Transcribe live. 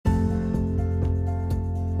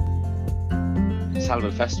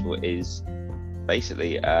Salomon Festival is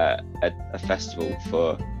basically a festival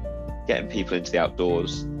for getting people into the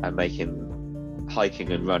outdoors and making hiking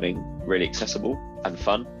and running really accessible and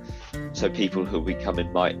fun. So people who will be coming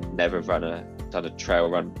might never have done a trail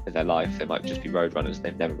run in their life. They might just be road runners.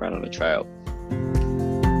 They've never run on a trail.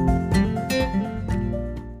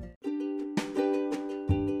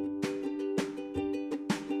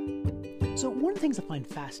 So one of the things I find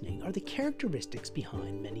fascinating are the characteristics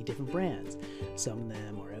behind many different brands. Some of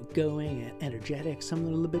them are outgoing and energetic, some of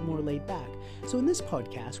them are a little bit more laid back. So in this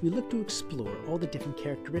podcast, we look to explore all the different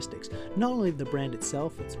characteristics, not only of the brand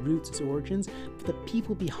itself, its roots, its origins, but the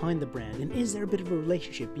people behind the brand. And is there a bit of a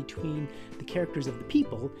relationship between the characters of the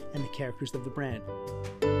people and the characters of the brand?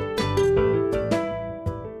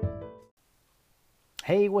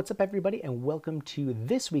 Hey, what's up everybody, and welcome to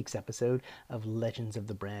this week's episode of Legends of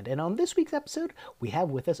the Brand. And on this week's episode, we have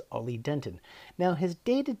with us Ollie Denton. Now, his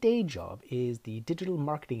day-to-day job is the digital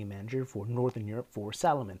marketing manager for Northern Europe for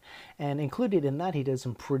Salomon. And included in that, he does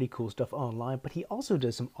some pretty cool stuff online, but he also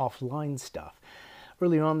does some offline stuff.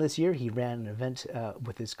 Earlier on this year, he ran an event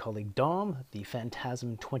with his colleague Dom, the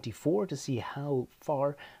Phantasm 24, to see how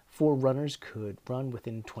far 4 runners could run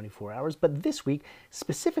within 24 hours. But this week,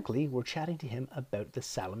 specifically, we're chatting to him about the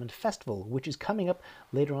Salomon Festival, which is coming up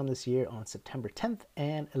later on this year on September 10th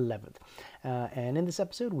and 11th. And in this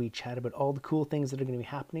episode, we chat about all the cool things that are going to be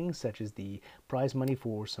happening, such as the prize money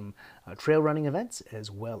for some trail running events,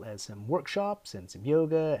 as well as some workshops and some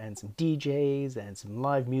yoga and some DJs and some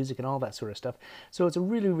live music and all that sort of stuff. So it's a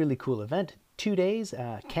really, really cool event. 2 days,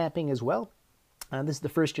 camping as well. This is the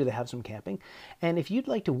first year they have some camping. And if you'd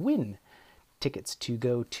like to win tickets to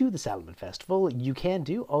go to the Salomon Festival, you can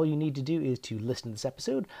do. All you need to do is to listen to this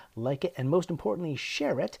episode, like it, and most importantly,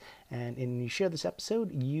 share it. And when you share this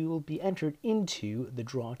episode, you will be entered into the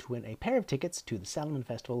draw to win a pair of tickets to the Salomon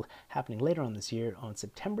Festival happening later on this year on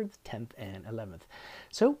September the 10th and 11th.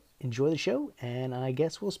 So enjoy the show, and I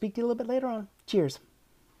guess we'll speak to you a little bit later on. Cheers.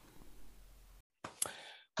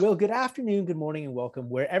 Well, good afternoon, good morning, and welcome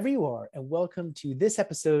wherever you are, and welcome to this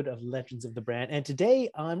episode of Legends of the Brand. And today,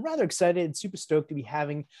 I'm rather excited and super stoked to be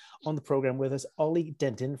having on the program with us Ollie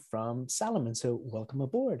Denton from Salomon. So welcome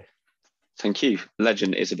aboard. Thank you.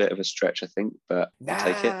 Legend is a bit of a stretch, I think, but I'll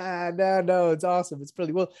take it. No, it's awesome. It's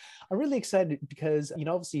brilliant. Well, I'm really excited because,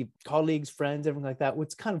 obviously colleagues, friends, everything like that.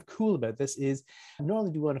 What's kind of cool about this is not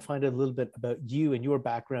only do we want to find out a little bit about you and your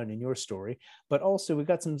background and your story, but also we've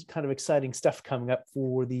got some kind of exciting stuff coming up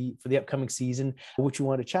for the upcoming season, which we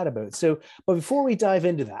want to chat about. So, but before we dive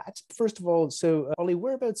into that, first of all, so Ollie,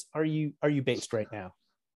 whereabouts are you based right now?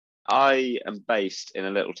 I am based in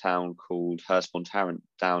a little town called Hurstbourne Tarrant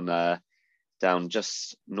down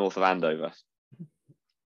just north of Andover.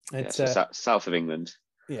 It's south of England.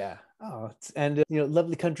 Yeah. And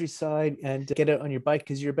lovely countryside, and get out on your bike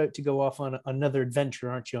because you're about to go off on another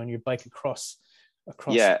adventure, aren't you? On your bike across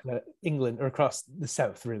England, or across the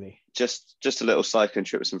south, really. Just a little cycling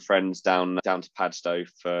trip with some friends down to Padstow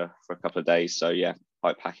for a couple of days. So yeah,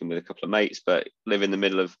 bike packing with a couple of mates, but live in the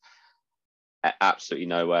middle of absolutely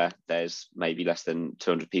nowhere. There's maybe less than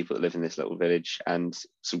 200 people that live in this little village, and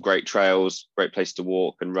some great trails, great place to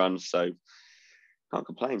walk and run, so can't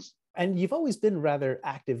complain. And you've always been rather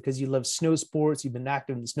active because you love snow sports. You've been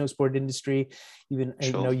active in the snow sport industry. You've been,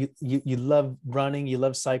 sure. You love running, you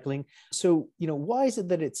love cycling. So, why is it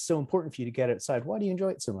that it's so important for you to get outside? Why do you enjoy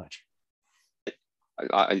it so much?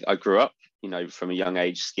 I grew up, from a young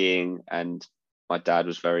age skiing, and my dad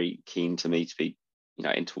was very keen to me to be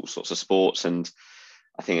into all sorts of sports, and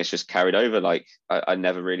I think it's just carried over. Like I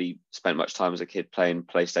never really spent much time as a kid playing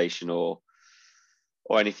PlayStation or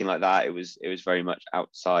anything like that. It was very much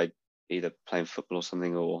outside, either playing football or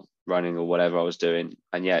something, or running, or whatever I was doing.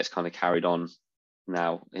 And yeah, it's kind of carried on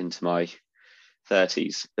now into my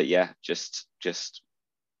 30s. But yeah, just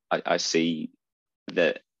I see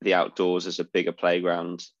that the outdoors as a bigger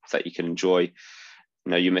playground that you can enjoy.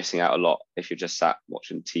 You're missing out a lot if you're just sat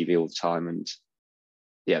watching TV all the time, and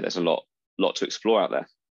yeah, there's a lot to explore out there.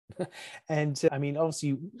 And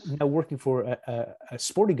obviously now working for a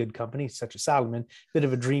sporting good company such as Salomon, bit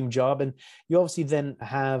of a dream job, and you obviously then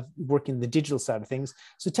have working the digital side of things.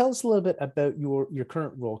 So tell us a little bit about your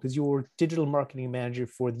current role, because you're digital marketing manager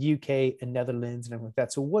for the UK and Netherlands and everything like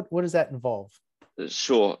that. So what does that involve?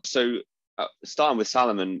 Sure. So starting with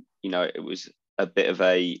Salomon, it was a bit of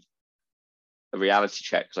a reality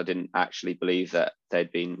check, because I didn't actually believe that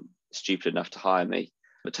they'd been stupid enough to hire me.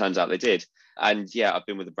 But turns out they did. And yeah, I've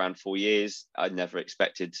been with the brand 4 years. I never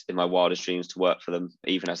expected in my wildest dreams to work for them,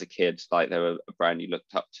 even as a kid. Like, they were a brand you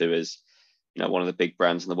looked up to as, one of the big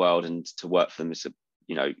brands in the world, and to work for them is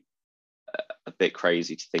a a bit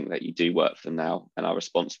crazy to think that you do work for them now and are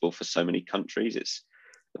responsible for so many countries. It's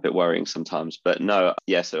a bit worrying sometimes. But no,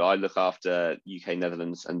 yeah, so I look after UK,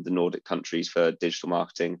 Netherlands, and the Nordic countries for digital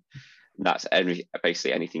marketing. And that's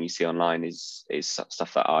basically anything you see online is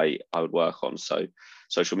stuff that I would work on. So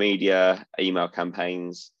social media, email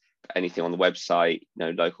campaigns, anything on the website,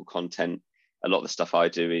 local content. A lot of the stuff I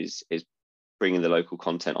do is bringing the local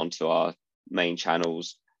content onto our main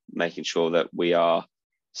channels, making sure that we are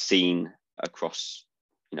seen across,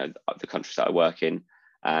 the countries that I work in.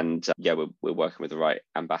 And we're working with the right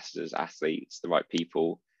ambassadors, athletes, the right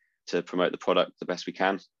people to promote the product the best we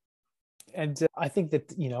can. And I think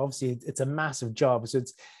that, obviously it's a massive job. So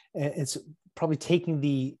it's probably taking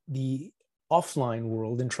the offline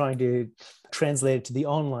world and trying to translate it to the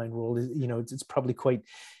online world. It's probably quite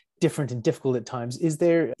different and difficult at times. Is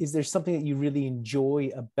there something that you really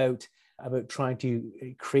enjoy about trying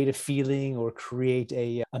to create a feeling or create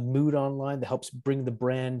a mood online that helps bring the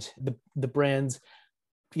brands,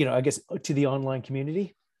 I guess, to the online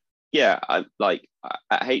community? Yeah, at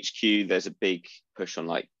HQ, there's a big push on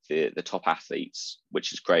the top athletes,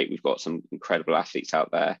 which is great. We've got some incredible athletes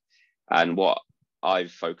out there. And what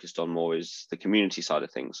I've focused on more is the community side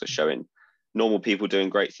of things. So showing normal people doing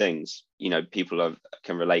great things. People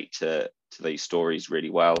can relate to these stories really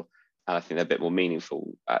well. And I think they're a bit more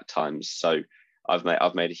meaningful at times. So I've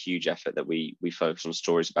made a huge effort that we focus on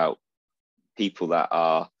stories about people that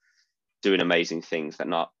are doing amazing things that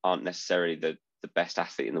aren't necessarily the best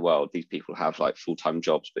athlete in the world. These people have full-time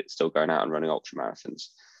jobs, but still going out and running ultra marathons.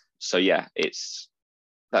 So yeah,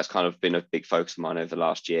 that's kind of been a big focus of mine over the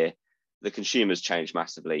last year. The consumer's changed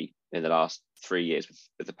massively in the last 3 years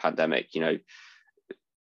with the pandemic.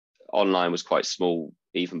 Online was quite small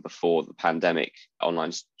even before the pandemic,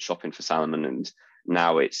 online shopping for Salomon, and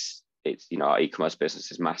now it's our e-commerce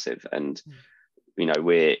business is massive, and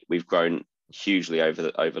we've grown hugely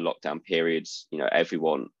over lockdown periods.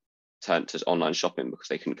 Everyone turned to online shopping because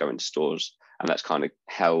they couldn't go into stores, and that's kind of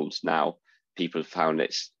held now. People have found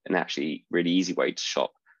it's an actually really easy way to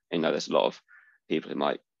shop. There's a lot of people who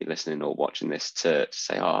might be listening or watching this to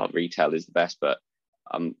say, retail is the best, but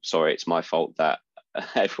I'm sorry, it's my fault that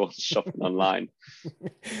everyone's shopping online.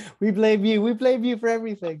 We blame you for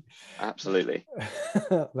everything. Absolutely.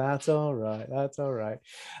 That's all right.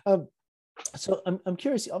 So I'm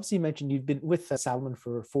curious, obviously you mentioned you've been with Salomon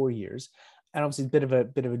for 4 years, and obviously it's a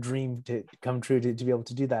bit of a dream to come true to be able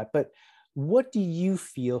to do that. But what do you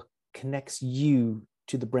feel connects you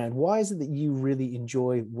to the brand? Why is it that you really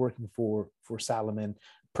enjoy working for Salomon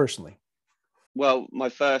personally? Well, my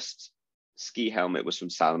first ski helmet was from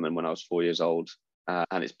Salomon when I was 4 years old.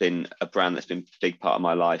 And it's been a brand that's been a big part of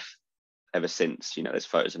my life ever since. There's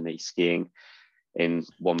photos of me skiing in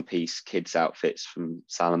one-piece kids outfits from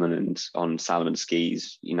Salomon and on Salomon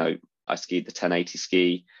skis. I skied the 1080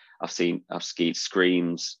 ski. I've skied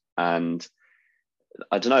Screams, and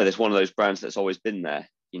I don't know, there's one of those brands that's always been there.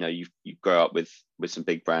 You grow up with some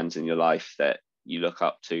big brands in your life that you look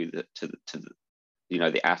up to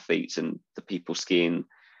the athletes and the people skiing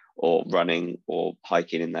or running or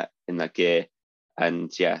hiking in that gear.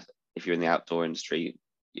 And yeah, if you're in the outdoor industry,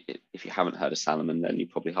 if you haven't heard of Salomon, then you're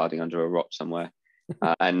probably hiding under a rock somewhere.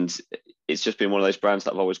 And it's just been one of those brands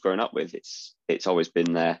that I've always grown up with. It's always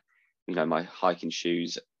been there. My hiking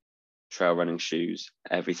shoes, trail running shoes,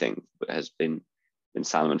 everything has been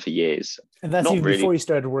Salomon for years. And that's not even really, before you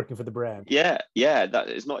started working for the brand. Yeah, that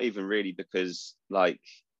is not even really because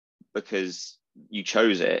you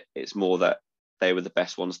chose it. It's more that they were the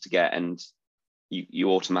best ones to get, and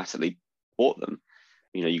you automatically bought them.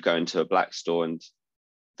 You go into a Black store, and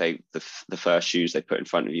the first shoes they put in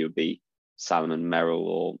front of you would be Salomon, Merrell,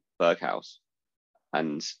 or Berghaus,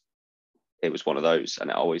 and it was one of those, and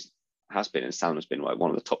it always has been. And Salomon's been one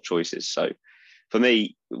of the top choices. So for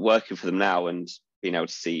me, working for them now and being able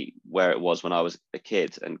to see where it was when I was a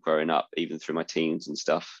kid and growing up, even through my teens and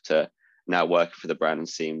stuff, to now working for the brand and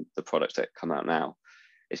seeing the products that come out now,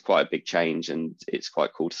 it's quite a big change, and it's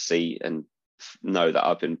quite cool to see and know that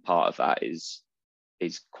I've been part of that is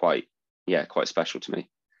quite special to me.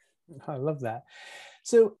 I love that.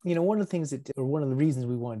 So, one of the things one of the reasons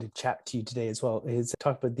we wanted to chat to you today as well is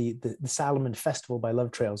talk about the Salomon Festival by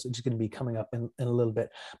Love Trails, which is going to be coming up in a little bit.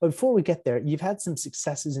 But before we get there, you've had some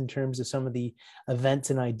successes in terms of some of the events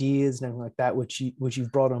and ideas and everything like that, which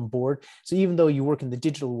you've brought on board. So even though you work in the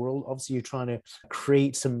digital world, obviously you're trying to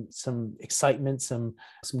create some excitement, some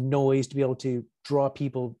noise to be able to draw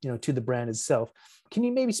people, to the brand itself. Can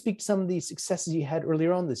you maybe speak to some of the successes you had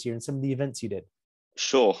earlier on this year and some of the events you did?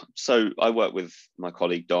 Sure. So I work with my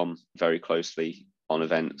colleague Dom very closely on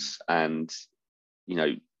events, and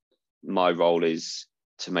my role is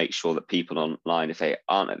to make sure that people online, if they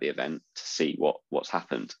aren't at the event, to see what's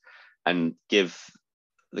happened and give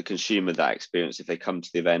the consumer that experience. If they come to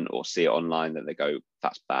the event or see it online, that they go,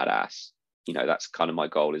 that's badass. That's kind of my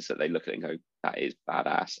goal, is that they look at it and go, that is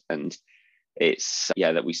badass. And it's,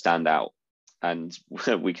 that we stand out. And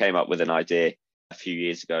we came up with an idea a few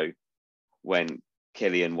years ago when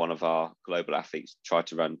Killian, one of our global athletes, tried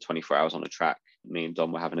to run 24 hours on a track. Me and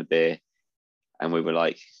Dom were having a beer and we were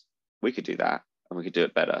like, we could do that and we could do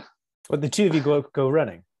it better. But the two of you go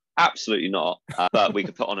running? Absolutely not. But we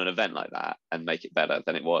could put on an event like that and make it better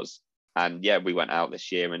than it was. And we went out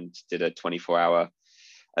this year and did a 24-hour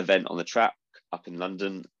event on the track up in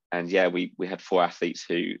London. And we had 4 athletes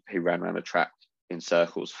who ran around the track in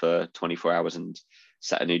circles for 24 hours and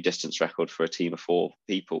set a new distance record for a team of 4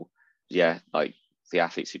 people. Like the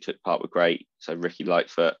athletes who took part were great. So Ricky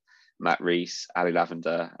Lightfoot, Matt Rees, Ali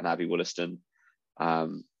Lavender, and Abby Wollaston,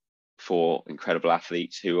 4 incredible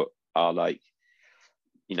athletes who are like,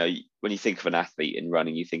 when you think of an athlete in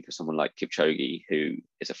running, you think of someone like Kipchoge, who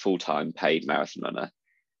is a full-time paid marathon runner.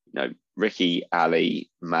 Ricky, Ali,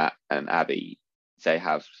 Matt, and Abby, they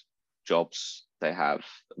have jobs, they have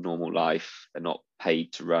a normal life, they're not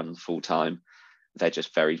paid to run full-time. They're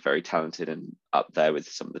just very, very talented and up there with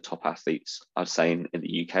some of the top athletes, I'd say, in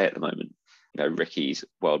the UK at the moment. Ricky's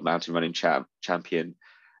world mountain running champion.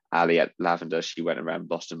 Ali at Lavender, she went around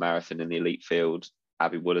Boston Marathon in the elite field.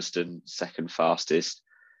 Abby Wollaston, second fastest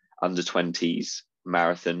under 20s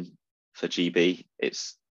marathon for GB.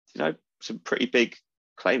 It's, some pretty big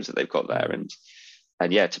claims that they've got there. And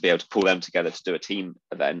to be able to pull them together to do a team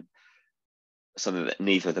event, something that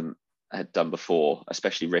neither of them had done before,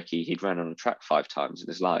 especially Ricky. He'd ran on a track 5 times in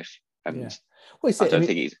his life. And I don't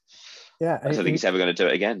think he's ever going to do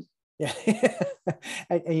it again. Yeah.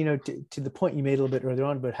 and to the point you made a little bit earlier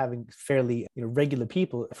on about having fairly regular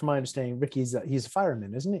people, from my understanding, Ricky's he's a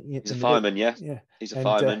fireman, isn't he? He's a fireman. Yeah. He's a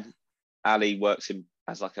fireman. Ali works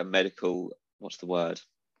as like a medical,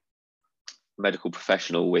 medical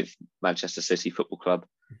professional with Manchester City Football Club.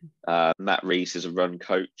 Matt Rees is a run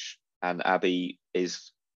coach, and Abby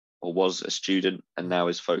was a student and now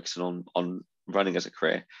is focusing on running as a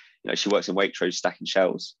career. She works in Waitrose stacking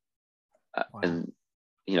shells. Wow. And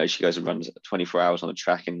she goes and runs 24 hours on the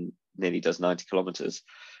track and nearly does 90 kilometers.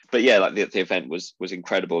 But the event was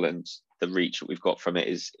incredible, and the reach that we've got from it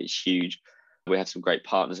is huge. We had some great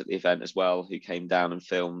partners at the event as well who came down and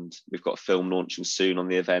filmed. We've got a film launching soon on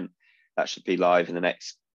the event that should be live in the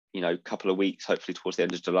next couple of weeks, hopefully towards the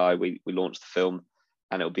end of July. We launched the film,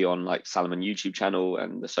 and it'll be on like Salomon YouTube channel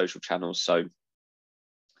and the social channels. So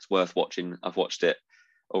it's worth watching. I've watched it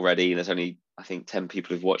already. There's only, I think, 10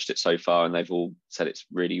 people who've watched it so far, and they've all said it's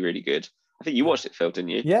really, really good. I think you watched it, Phil, didn't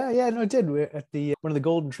you? Yeah, no, I did. We're at one of the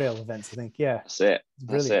Golden Trail events, I think. Yeah, that's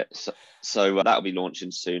it. So that'll be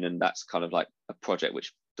launching soon, and that's kind of like a project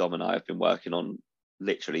which Dom and I have been working on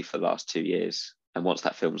literally for the last 2 years. And once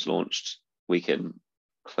that film's launched, we can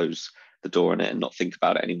close the door on it and not think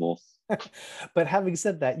about it anymore. But having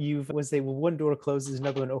said that, one door closes,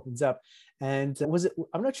 another one opens up. And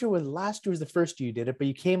I'm not sure whether last year was the first year you did it, but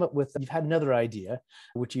you've had another idea,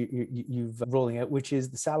 which you've rolling out, which is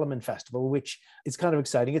the Salomon Festival, which is kind of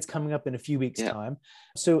exciting. It's coming up in a few weeks' time.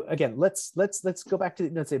 So again, let's go back to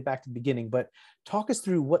the beginning, but talk us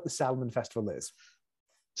through what the Salomon Festival is.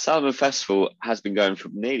 Salomon Festival has been going for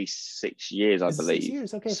nearly 6 years, I believe. 6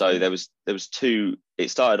 years, okay. So there was 2. It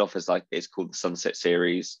started off as it's called the Sunset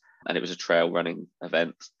Series, and it was a trail running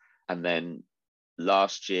event. And then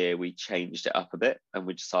last year we changed it up a bit, and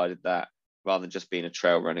we decided that rather than just being a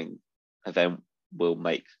trail running event, we'll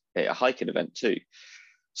make it a hiking event too.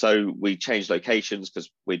 So we changed locations because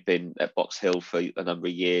we'd been at Box Hill for a number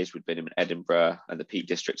of years. We'd been in Edinburgh and the Peak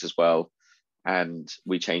District as well. And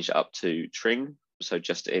we changed it up to Tring, so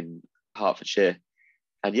just in Hertfordshire.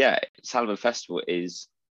 And Salomon Festival is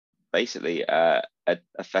basically a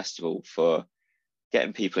festival for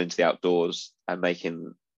getting people into the outdoors and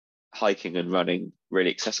making hiking and running really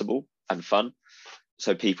accessible and fun.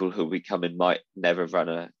 So people who will be coming might never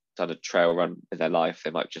done a trail run in their life.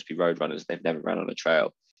 They might just be road runners. They've never run on a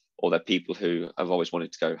trail. Or they're people who have always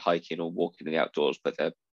wanted to go hiking or walking in the outdoors, but they're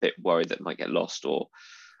a bit worried that they might get lost or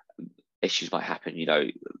issues might happen.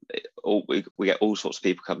 We get all sorts of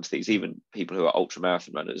people come to these. Even people who are ultra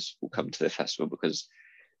marathon runners will come to the festival because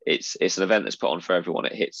it's an event that's put on for everyone.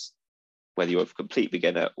 It hits whether you're a complete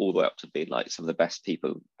beginner all the way up to being like some of the best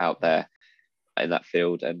people out there in that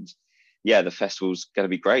field. And the festival's going to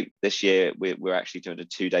be great. This year we're actually doing a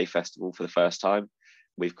 2-day festival for the first time.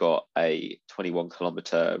 We've got a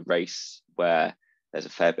 21-kilometer race where there's a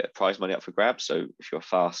fair bit of prize money up for grabs. So if you're a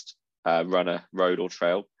fast runner, road or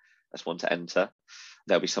trail, that's one to enter.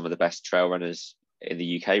 there'll be some of the best trail runners in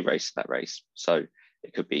the UK racing that race. So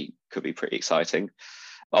it could be pretty exciting.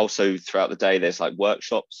 Also, throughout the day, there's like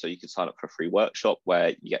workshops. So you can sign up for a free workshop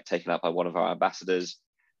where you get taken up by one of our ambassadors.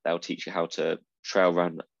 They'll teach you how to trail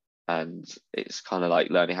run. And it's kind of like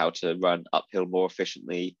learning how to run uphill more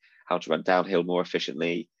efficiently, how to run downhill more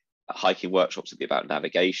efficiently. Hiking workshops will be about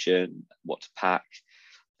navigation, what to pack.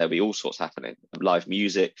 There'll be all sorts happening. Live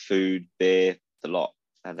music, food, beer, the lot.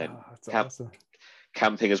 And then awesome.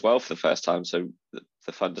 Camping as well for the first time. So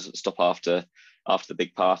the fun doesn't stop after the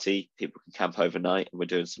big party. People can camp overnight, and we're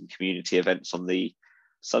doing some community events on the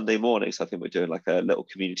Sunday mornings. I think we're doing like a little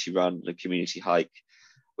community run and a community hike,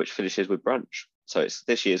 which finishes with brunch. So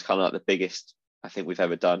this year's kind of like the biggest I think we've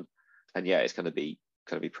ever done. And yeah, it's going to be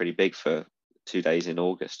pretty big for 2 days in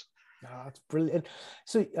August. Oh, that's brilliant.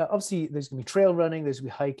 So obviously there's going to be trail running, there's going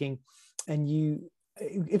to be hiking, and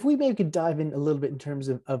if we maybe could dive in a little bit in terms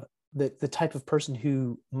of the type of person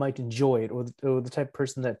who might enjoy it, or the type of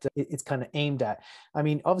person that it's kind of aimed at. I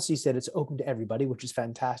mean, obviously you said it's open to everybody, which is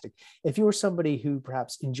fantastic. If you're somebody who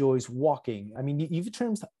perhaps enjoys walking, I mean, you've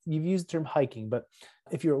used the term hiking, but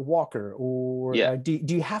if you're a walker, or do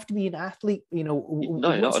you have to be an athlete? No,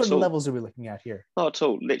 what sort of levels are we looking at here? Not at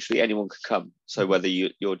all. Literally anyone can come. So whether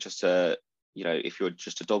you're just if you're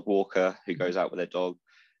just a dog walker who goes out with their dog,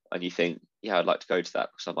 and you think, yeah, I'd like to go to that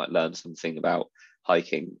because I might learn something about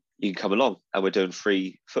hiking, you can come along. And we're doing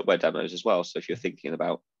free footwear demos as well. So if you're thinking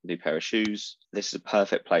about a new pair of shoes, this is a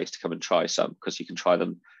perfect place to come and try some, because you can try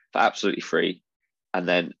them for absolutely free. And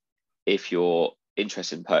then if you're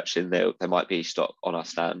interested in purchasing, there might be stock on our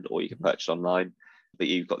stand, or you can purchase online, but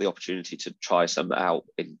you've got the opportunity to try some out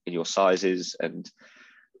in your sizes. And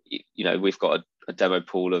we've got a demo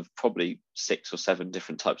pool of probably 6 or 7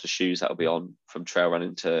 different types of shoes that'll be on, from trail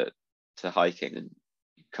running to hiking, and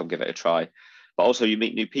come give it a try. But also you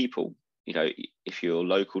meet new people. If you're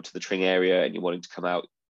local to the Tring area and you're wanting to come out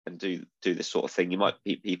and do this sort of thing, you might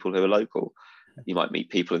meet people who are local. You might meet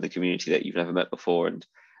people in the community that you've never met before. And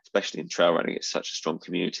especially in trail running, it's such a strong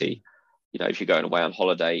community. If you're going away on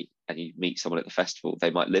holiday and you meet someone at the festival,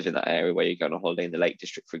 they might live in that area where you're going on holiday in the Lake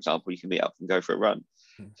District, for example. You can meet up and go for a run.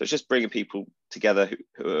 So it's just bringing people together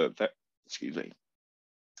who are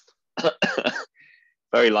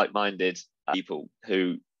very like-minded people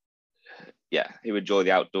who enjoy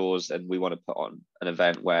the outdoors. And we want to put on an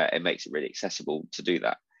event where it makes it really accessible to do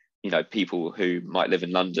that. People who might live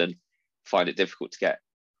in London find it difficult to get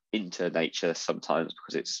into nature sometimes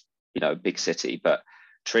because it's a big city, but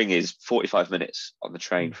Tring is 45 minutes on the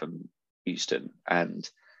train from Euston, and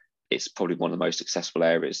it's probably one of the most accessible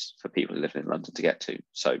areas for people who live in London to get to.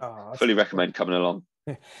 So fully recommend coming along.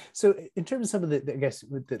 So in terms of some of the, I guess,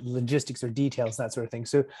 with the logistics or details, that sort of thing.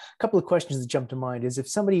 So a couple of questions that jump to mind is, if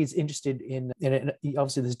somebody is interested in it,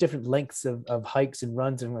 obviously there's different lengths of hikes and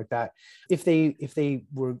runs and like that. If they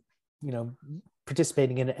were,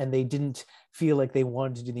 participating in it and they didn't feel like they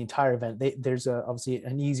wanted to do the entire event, there's obviously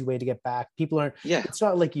an easy way to get back. People aren't, it's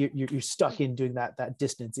not like you're stuck in doing that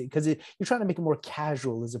distance, because you're trying to make it more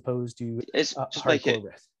casual as opposed to it's just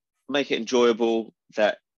make it enjoyable.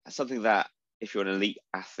 That something that if you're an elite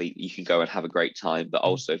athlete, you can go and have a great time, but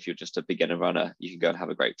also if you're just a beginner runner, you can go and have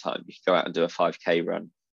a great time. You can go out and do a 5K run,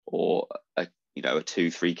 or a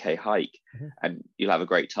 2-3K hike, and you'll have a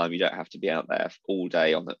great time. You don't have to be out there all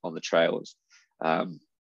day on the trails.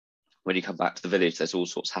 When you come back to the village, there's all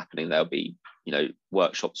sorts happening. There'll be,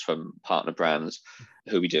 workshops from partner brands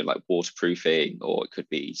who'll be doing like waterproofing, or it could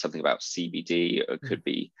be something about CBD, or it could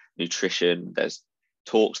be nutrition. There's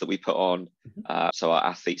talks that we put on. So our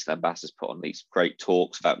athletes and ambassadors put on these great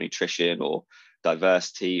talks about nutrition or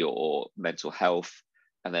diversity or mental health.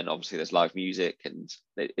 And then obviously there's live music, and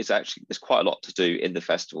there's quite a lot to do in the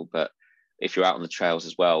festival. But if you're out on the trails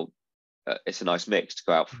as well, it's a nice mix to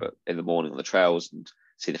go out in the morning on the trails and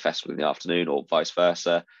see the festival in the afternoon, or vice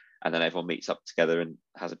versa. And then everyone meets up together and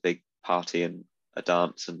has a big party and a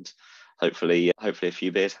dance, and hopefully a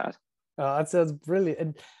few beers had. That sounds brilliant.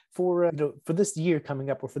 And for this year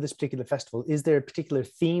coming up, or for this particular festival, is there a particular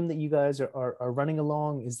theme that you guys are running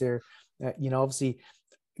along? Is there, obviously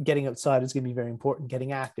getting outside is going to be very important,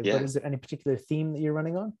 getting active, but is there any particular theme that you're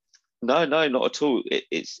running on? No, not at all.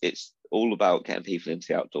 It's all about getting people into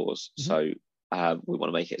the outdoors. So we want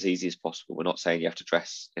to make it as easy as possible. We're not saying you have to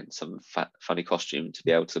dress in some funny costume to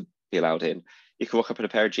be able to be allowed in. You can rock up in a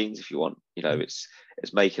pair of jeans if you want. It's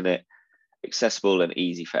making it accessible and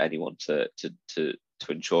easy for anyone to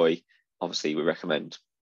enjoy. Obviously, we recommend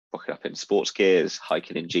rocking up in sports gears,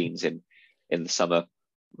 hiking in jeans in the summer.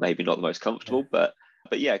 Maybe not the most comfortable, but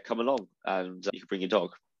yeah, come along, and you can bring your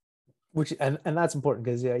dog. And that's important,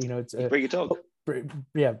 because it's bring your dog.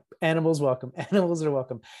 Yeah, animals welcome. Animals are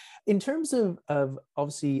welcome. In terms of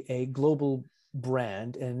obviously a global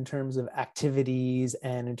brand, and in terms of activities,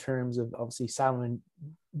 and in terms of obviously Salomon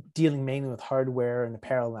dealing mainly with hardware and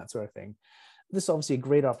apparel and that sort of thing, this is obviously a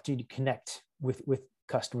great opportunity to connect with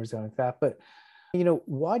customers like that. But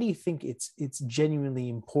why do you think it's genuinely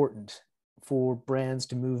important for brands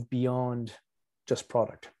to move beyond just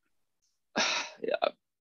product? Yeah,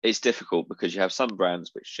 it's difficult because you have some brands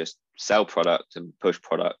which just sell product and push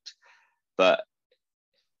product, but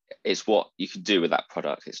it's what you can do with that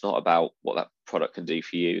product. It's not about what that product can do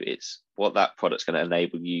for you. It's what that product's going to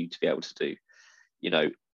enable you to be able to do.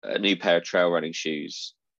 A new pair of trail running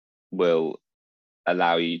shoes will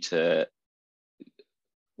allow you to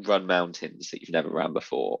run mountains that you've never ran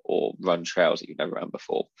before, or run trails that you've never run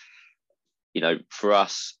before. For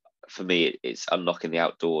us, for me, it's unlocking the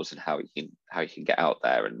outdoors and how you can get out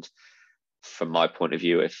there. And from my point of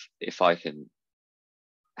view, if I can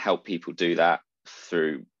help people do that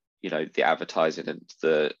through the advertising and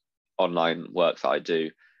the online work that I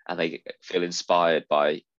do, and they feel inspired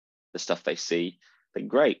by the stuff they see, then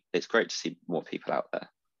great. It's great to see more people out there.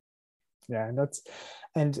 Yeah,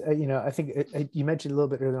 I think you mentioned a little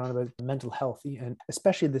bit earlier on about mental health, and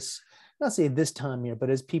especially this, not say this time here,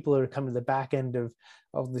 but as people are coming to the back end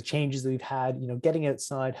of the changes that we've had, getting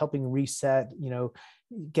outside, helping reset,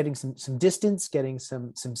 getting some distance, getting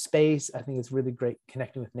some space. I think it's really great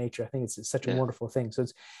connecting with nature. I think it's such a wonderful thing. So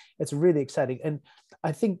it's really exciting. And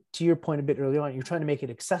I think to your point a bit earlier on, you're trying to make it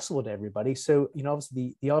accessible to everybody. So,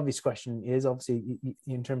 obviously the obvious question is obviously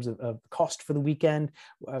in terms of cost for the weekend,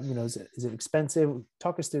 is it expensive?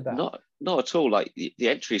 Talk us through that. Not at all. Like the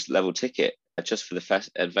entry level ticket just for the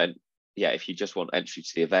event. Yeah, if you just want entry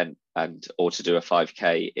to the event or to do a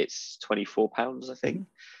 5K, it's £24, I think. Mm-hmm.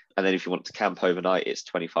 And then if you want to camp overnight, it's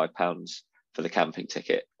 £25 for the camping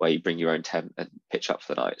ticket, where you bring your own tent and pitch up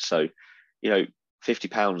for the night. So,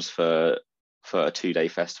 £50 for a 2-day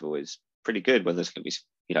festival is pretty good when there's going to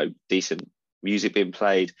be, decent music being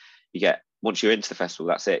played. Once you're into the festival,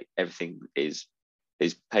 that's it. Everything is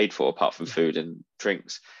paid for apart from food and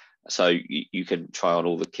drinks. So you can try on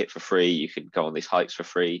all the kit for free. You can go on these hikes for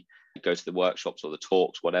free. Go to the workshops or the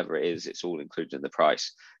talks, whatever it is, it's all included in the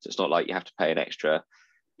price. So it's not like you have to pay an extra,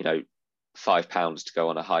 £5 to go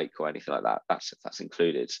on a hike or anything like that. That's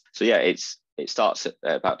included. So yeah, it starts at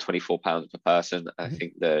about £24 per person. Mm-hmm. I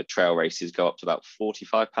think the trail races go up to about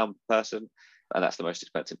 £45 per person, and that's the most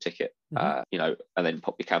expensive ticket. Mm-hmm. And then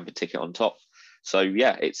pop your camping ticket on top. So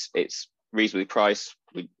yeah, it's reasonably priced.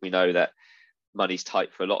 We know that money's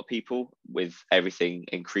tight for a lot of people, with everything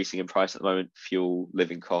increasing in price at the moment. Fuel,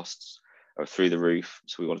 living costs are through the roof.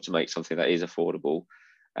 So we wanted to make something that is affordable,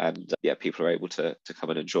 and people are able to come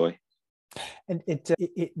and enjoy. And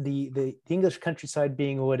the English countryside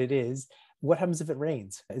being what it is, what happens if it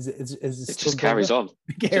rains? It just carries on.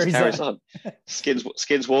 It just carries on.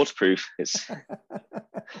 Skin's waterproof. It's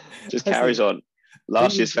just carries on.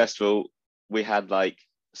 Last year's festival, we had like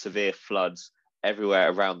severe floods everywhere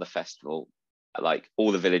around the festival. Like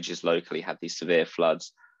all the villages locally had these severe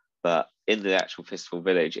floods, but in the actual festival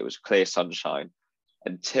village, it was clear sunshine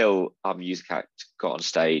until our music act got on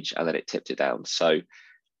stage, and then it tipped it down. So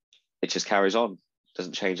it just carries on,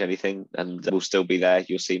 doesn't change anything, and we'll still be there.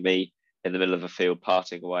 You'll see me in the middle of a field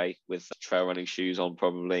parting away with trail running shoes on,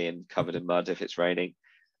 probably, and covered in mud if it's raining.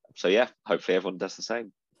 So yeah, hopefully everyone does the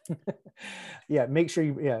same. Yeah, make sure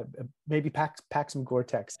you maybe pack some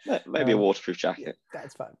Gore-Tex. Maybe a waterproof jacket. Yeah,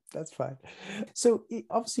 that's fine. So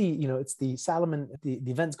obviously, it's the Salomon, the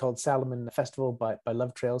event's called Salomon Festival by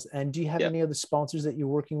Love Trails. And do you have any other sponsors that you're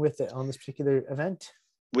working with on this particular event?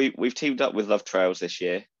 We've teamed up with Love Trails this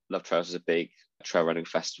year. Love Trails is a big trail running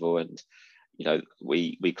festival, and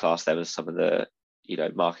we class them as some of the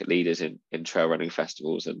market leaders in trail running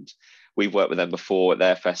festivals, and we've worked with them before at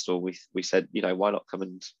their festival. We said, why not come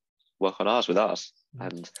and work on ours with us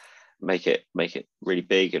and make it really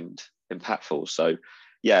big and impactful. So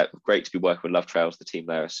yeah, great to be working with Love Trails. The team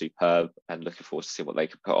there are superb, and looking forward to see what they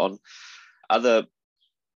can put on. Other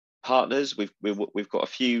partners, we've got a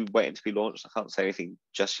few waiting to be launched. I can't say anything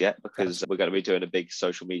just yet because we're going to be doing a big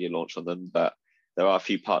social media launch on them, but there are a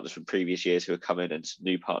few partners from previous years who are coming, and some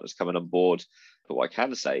new partners coming on board. But what I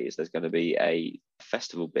can say is there's going to be a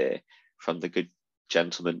festival beer from the good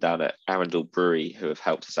gentlemen down at Arundel Brewery who have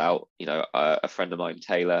helped us out. A friend of mine,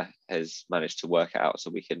 Taylor, has managed to work it out so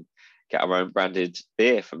we can get our own branded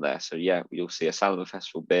beer from there. So yeah, you'll see a Salomon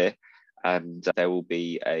Festival beer, and there will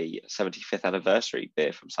be a 75th anniversary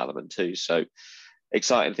beer from Salomon too. So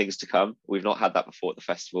exciting things to come. We've not had that before at the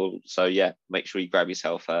festival. So yeah, make sure you grab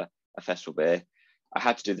yourself a festival beer. I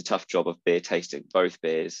had to do the tough job of beer tasting both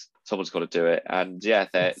beers. Someone's got to do it, and yeah,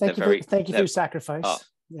 they're very. Thank you for your Oh, sacrifice.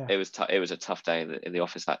 Yeah. it was a tough day in the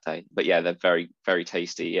office that day, but yeah, they're very very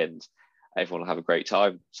tasty, and everyone will have a great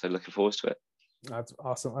time. So looking forward to it. That's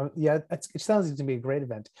awesome. Yeah, it sounds like to be a great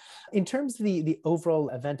event. In terms of the overall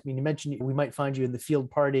event, I mean, you mentioned we might find you in the field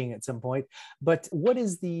partying at some point, but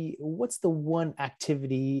what's the one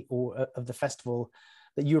activity or of the festival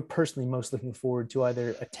that you're personally most looking forward to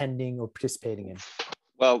either attending or participating in?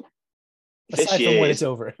 Well, Aside from when it's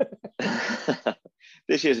over.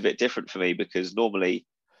 This year's a bit different for me because normally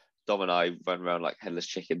Dom and I run around like headless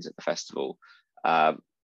chickens at the festival,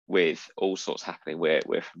 with all sorts happening. We're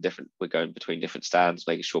going between different stands,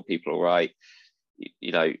 making sure people are all right.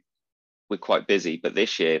 You know, we're quite busy, but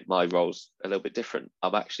this year my role's a little bit different.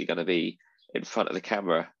 I'm actually going to be in front of the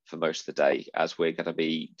camera for most of the day as we're going to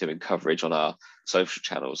be doing coverage on our social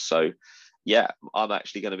channels. So yeah, I'm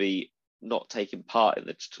actually going to be not taking part in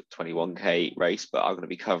the 21k race, but I'm going to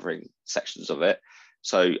be covering sections of it.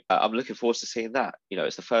 So I'm looking forward to seeing that. You know,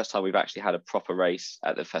 it's the first time we've actually had a proper race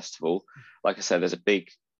at the festival. Like I said, there's a big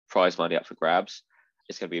prize money up for grabs.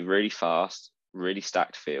 It's going to be really fast, really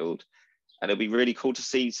stacked field, and it'll be really cool to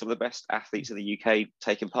see some of the best athletes in the UK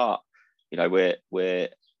taking part. You know, we're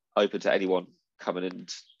open to anyone coming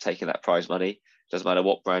and taking that prize money. Doesn't matter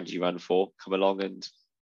what brand you run for, come along and,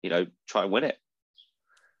 you know, try and win it.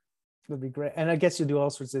 That'd be great. And I guess you'll do all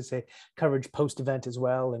sorts of say coverage post event as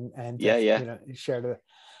well, and yeah. You know, share the.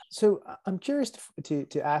 So I'm curious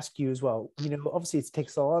to ask you as well. You know, obviously it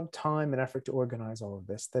takes a lot of time and effort to organize all of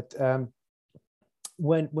this. That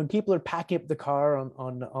when people are packing up the car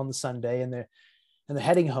on the Sunday and they're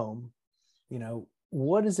heading home, you know,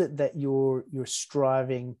 what is it that you're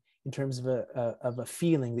striving in terms of a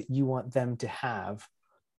feeling that you want them to have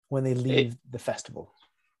when they leave the festival?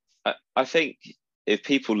 I think if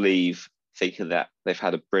people leave thinking that they've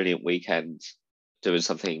had a brilliant weekend doing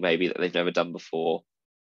something maybe that they've never done before,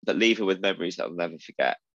 but leaving with memories that they'll never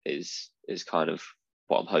forget is kind of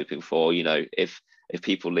what I'm hoping for. You know, if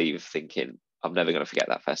people leave thinking I'm never going to forget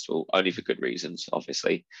that festival, only for good reasons,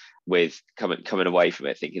 obviously, with coming away from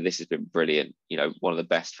it thinking this has been brilliant, you know, one of the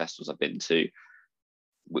best festivals I've been to.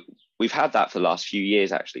 We've had that for the last few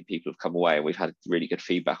years, actually. People have come away and we've had really good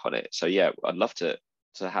feedback on it. So yeah, I'd love to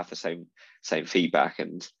have the same feedback.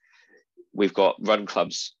 And we've got run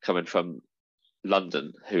clubs coming from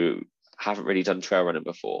London who haven't really done trail running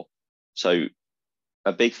before. So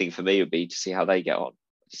a big thing for me would be to see how they get on,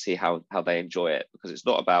 to see how they enjoy it, because it's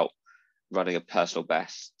not about running a personal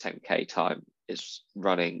best 10k time. It's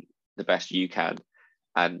running the best you can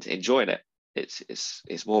and enjoying it.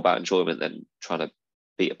 It's more about enjoyment than trying to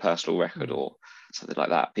beat a personal record or something like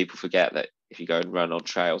that. People forget that if you go and run on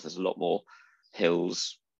trails, there's a lot more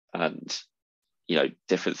hills and, you know,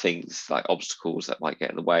 different things like obstacles that might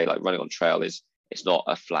get in the way. Like running on trail it's not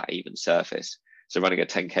a flat even surface, so running a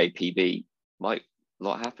 10k PB might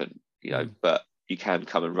not happen, you know, but you can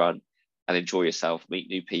come and run and enjoy yourself, meet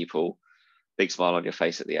new people, big smile on your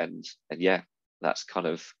face at the end. And yeah, that's kind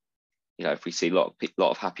of, you know, if we see a lot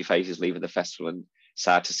of happy faces leaving the festival and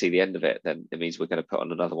sad to see the end of it, then it means we're going to put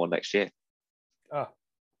on another one next year. Oh,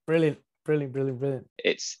 brilliant.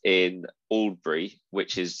 It's in Aldbury,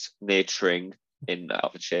 which is near Tring in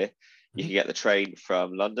Hertfordshire. You can get the train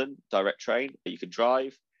from London, direct train, or you can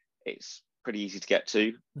drive. It's pretty easy to get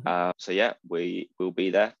to. So yeah, we will be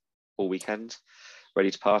there all weekend,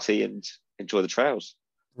 ready to party and enjoy the trails.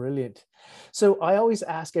 Brilliant. So I always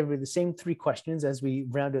ask everybody the same 3 questions as we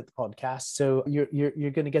round out the podcast. So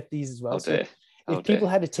you're going to get these as well. If people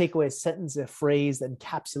had to take away a sentence, a phrase that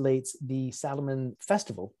encapsulates the Salomon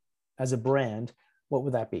Festival as a brand, what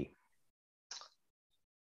would that be?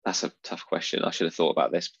 That's a tough question. I should have thought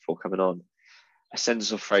about this before coming on. A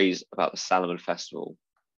sentence or phrase about the Salomon Festival.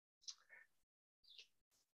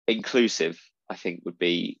 Inclusive, I think, would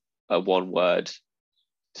be a one-word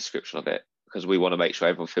description of it, because we want to make sure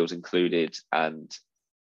everyone feels included and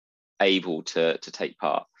able to take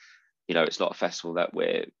part. You know, it's not a festival that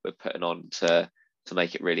we're putting on to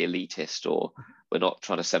make it really elitist, or we're not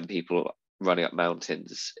trying to send people running up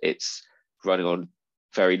mountains. It's running on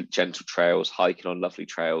very gentle trails, hiking on lovely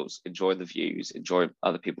trails, enjoying the views, enjoying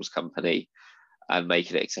other people's company, and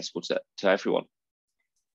making it accessible to everyone.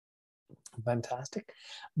 Fantastic.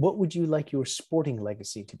 What would you like your sporting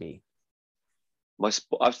legacy to be?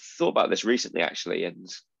 I've thought about this recently, actually, and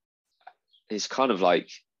it's kind of like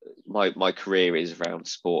my career is around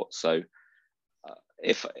sport. So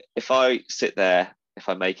if I sit there, if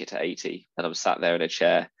I make it to 80 and I'm sat there in a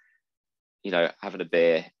chair, you know, having a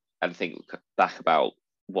beer and think back about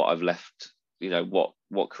what I've left, you know,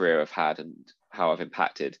 what career I've had and how I've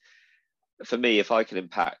impacted, for me, if I can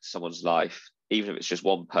impact someone's life, even if it's just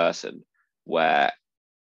one person, where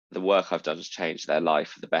the work I've done has changed their life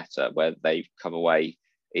for the better, where they've come away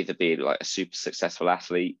either being like a super successful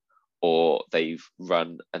athlete, or they've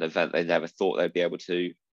run an event they never thought they'd be able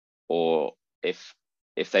to, or if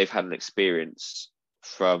they've had an experience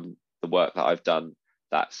from the work that I've done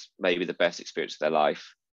that's maybe the best experience of their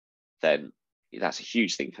life, then that's a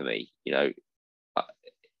huge thing for me.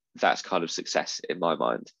 That's kind of success in my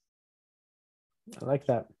mind. I like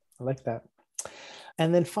that. I like that.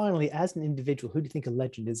 And then finally, as an individual, who do you think a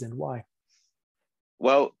legend is and why?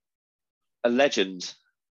 Well, a legend,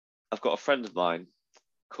 I've got a friend of mine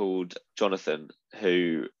called Jonathan,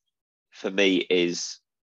 who for me is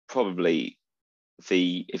probably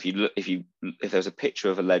if there's a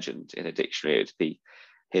picture of a legend in a dictionary, it'd be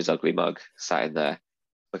his ugly mug sat in there,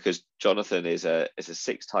 because Jonathan is a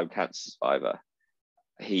 6-time cancer survivor.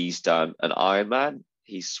 He's done an Ironman.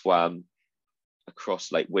 He's swam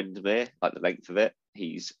across Lake Windermere, like the length of it.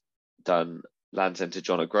 He's done Land's End to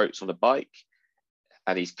John O'Groats on a bike,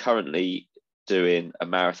 and he's currently doing a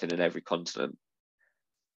marathon in every continent,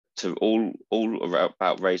 to all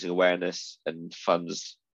about raising awareness and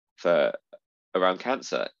funds for around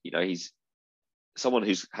cancer. He's someone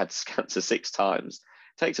who's had cancer 6 times.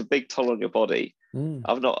 It takes a big toll on your body.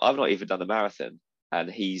 I've not even done a marathon, and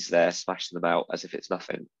he's there smashing them out as if it's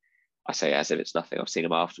nothing. I say as if it's nothing. I've seen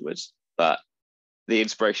him afterwards, but the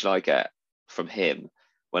inspiration I get from him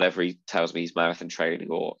whenever he tells me he's marathon training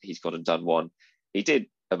or he's gone and done one. He did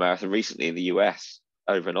a marathon recently in the US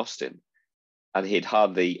over in Austin, and he had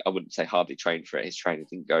I wouldn't say hardly trained for it. His training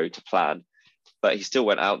didn't go to plan, but he still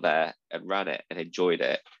went out there and ran it and enjoyed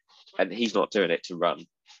it. And he's not doing it to run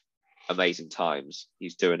amazing times.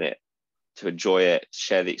 He's doing it to enjoy it, to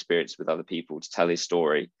share the experience with other people, to tell his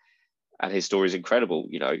story. And his story is incredible.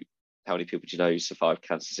 How many people do you know who survived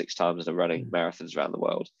cancer 6 times and are running marathons around the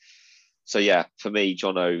world? So yeah, for me,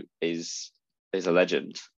 Jono is a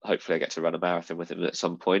legend. Hopefully I get to run a marathon with him at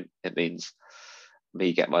some point. It means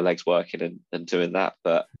me getting my legs working and doing that.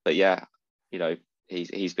 But yeah,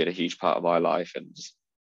 he's been a huge part of my life and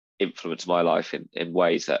influenced my life in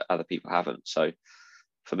ways that other people haven't. So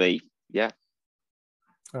for me, yeah,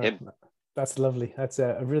 him. That's lovely. That's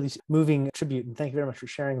a really moving tribute, and thank you very much for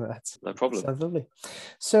sharing that. That's no problem. Sounds lovely.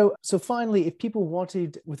 So finally, if people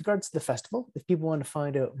wanted, with regards to the festival, if people want to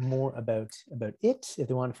find out more about it, if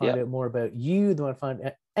they want to find out more about you, they want to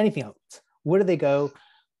find anything else, where do they go?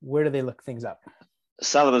 Where do they look things up?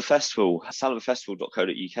 Salomon Festival,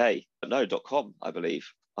 salomonfestival.co.uk. No, .com, I believe.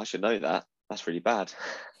 I should know that. That's really bad.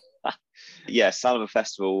 Yeah, Salomon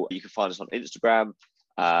Festival. You can find us on Instagram.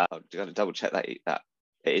 I'm going to double check that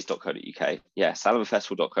it is .co.uk. Yeah,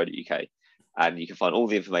 salomonfestival.co.uk. And you can find all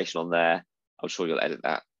the information on there. I'm sure you'll edit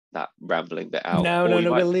that rambling bit out. No,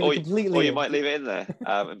 we'll leave it completely. Or you might leave it in there.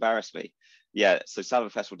 Embarrass me. Yeah, so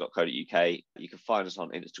salomonfestival.co.uk. You can find us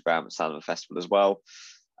on Instagram at Salomon Festival as well.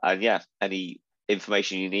 And yeah, any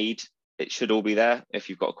information you need, it should all be there. If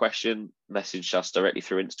you've got a question, message us directly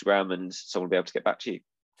through Instagram and someone will be able to get back to you.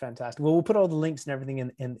 Fantastic. Well, we'll put all the links and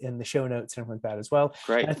everything in the show notes and everything like that as well.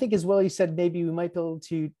 Great. And I think as well, you said maybe we might be able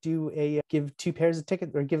to do give 2 pairs of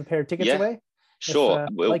tickets, or give a pair of tickets away. Sure.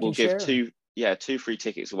 We'll give two free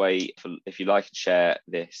tickets away if you like and share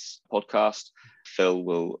this podcast. Phil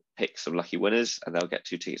will pick some lucky winners and they'll get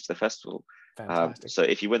 2 tickets to the festival. Fantastic. So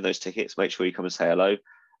if you win those tickets, make sure you come and say hello.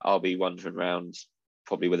 I'll be wandering around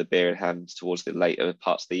probably with a beer in hand towards the later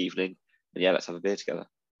parts of the evening. And yeah, let's have a beer together.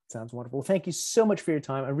 Sounds wonderful. Thank you so much for your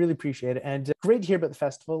time. I really appreciate it. And great to hear about the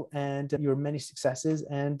festival and your many successes.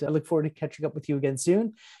 And I look forward to catching up with you again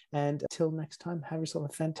soon. And until next time, have yourself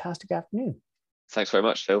a fantastic afternoon. Thanks very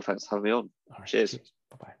much, Phil. Thanks for having me on. All right, cheers.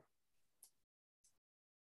 Bye-bye.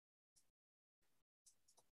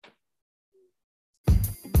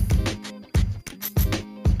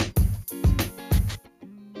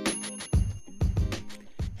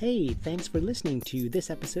 Hey, thanks for listening to this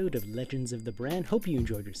episode of Legends of the Brand. Hope you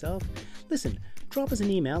enjoyed yourself. Listen, drop us an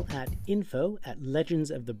email at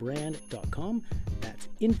info@legendsofthebrand.com. That's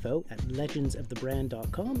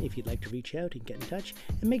info@legendsofthebrand.com if you'd like to reach out and get in touch.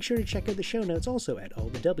 And make sure to check out the show notes also at all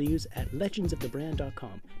the W's at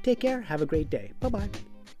legendsofthebrand.com. Take care. Have a great day. Bye-bye.